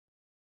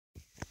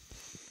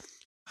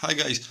Hi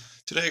guys,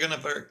 today I'm gonna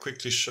very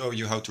quickly show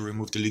you how to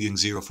remove the leading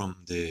zero from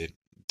the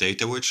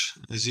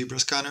DataWedge zebra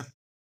scanner.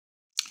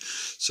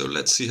 So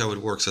let's see how it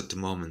works at the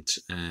moment.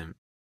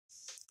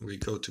 We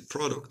go to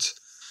product,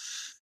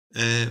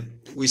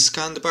 we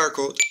scan the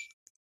barcode,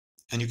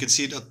 and you can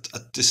see that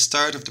at the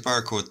start of the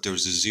barcode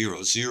there's a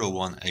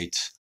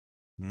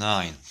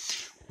 0189.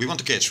 We want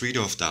to get rid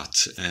of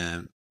that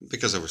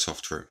because our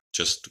software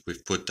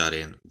we've put that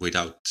in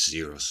without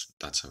zeros.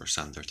 That's our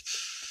standard.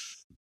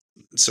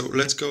 So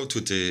let's go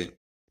to the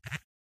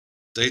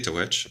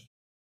DataWedge.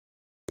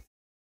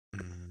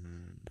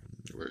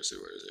 Where is it?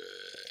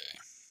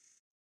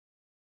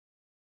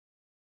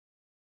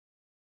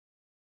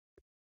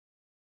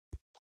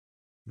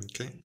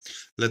 Okay,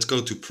 let's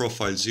go to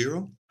profile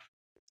 0,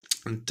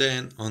 and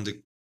then on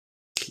the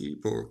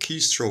keyboard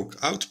keystroke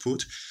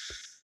output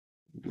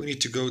we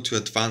need to go to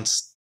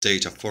advanced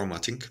data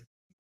formatting,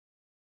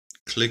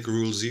 click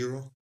rule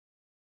 0,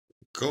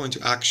 go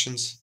into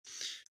actions,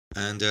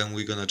 and then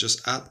we're gonna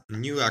just add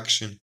new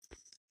action,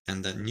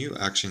 and that new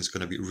action is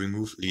gonna be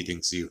remove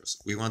leading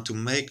zeros. We want to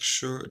make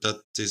sure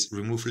that this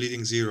remove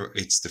leading zero,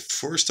 it's the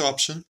first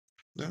option.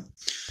 Yeah,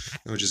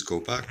 and we'll just go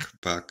back,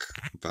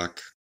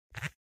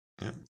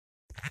 yeah,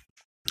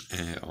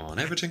 on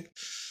everything,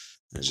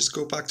 and just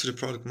go back to the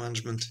product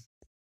management.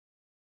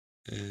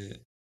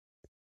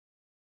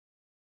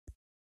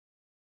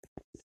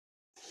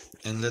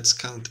 And let's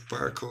scan the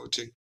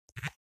barcode.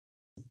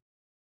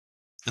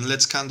 And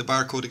let's scan the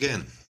barcode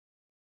again.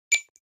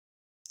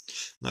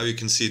 Now you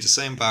can see the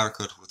same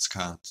barcode was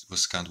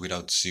scanned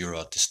without zero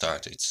at the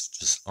start. It's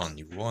just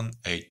only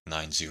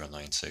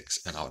 189096,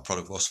 and our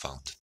product was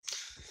found.